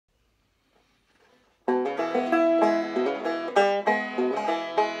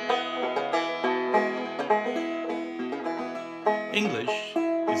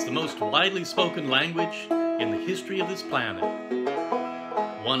widely spoken language in the history of this planet.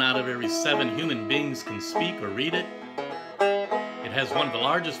 1 out of every 7 human beings can speak or read it. It has one of the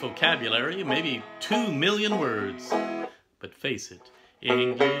largest vocabulary, maybe 2 million words. But face it,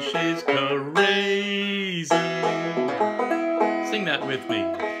 English is Cuh-ray-zee. Sing that with me.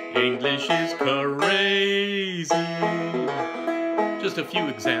 English is Cuh-ray-zee. Just a few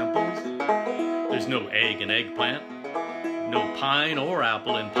examples. There's no egg in eggplant, no pine or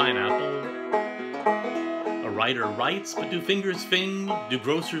apple in pineapple. A writer writes, but do fingers fing? Do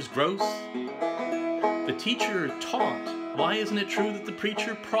grocers gross? The teacher taught, why isn't it true that the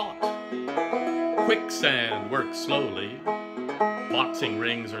preacher praught? Quicksand works slowly, boxing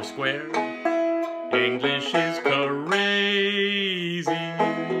rings are square. English is Cuh-ray-zee.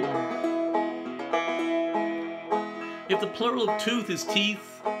 If the plural of tooth is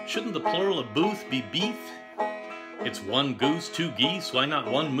teeth, shouldn't the plural of booth be beef? It's 1 goose, 2 geese, why not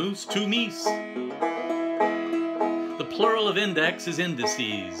 1 moose, 2 meese? The plural of index is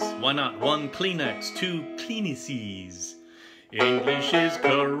indices, why not 1 Kleenex, 2 Kleeneces? English is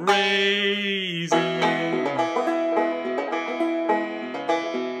Cuh-ray-zee.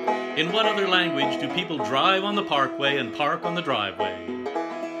 In what other language do people drive on the parkway and park on the driveway?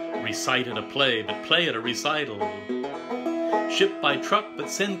 Recite at a play, but play at a recital. Ship by truck, but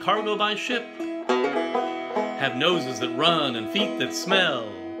send cargo by ship. Have noses that run and feet that smell.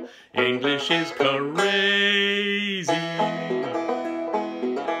 English is Cuh-ray-zee.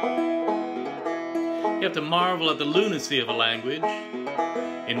 You have to marvel at the lunacy of a language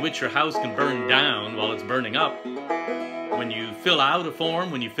in which your house can burn down while it's burning up. When you fill out a form,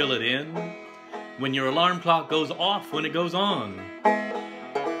 when you fill it in. When your alarm clock goes off when it goes on.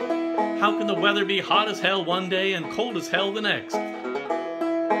 How can the weather be hot as hell one day and cold as hell the next?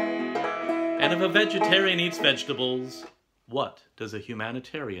 And if a vegetarian eats vegetables, what does a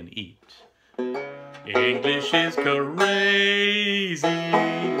humanitarian eat? English is Cuh-ray-zee.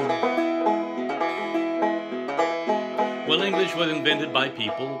 Well, English was invented by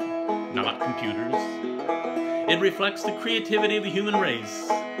people, not computers. It reflects the creativity of the human race.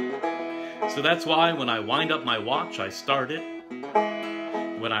 So that's why when I wind up my watch, I start it.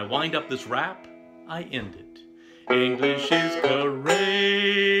 When I wind up this rap, I end it. English is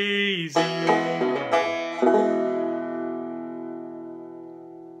Cuh-ray-zee.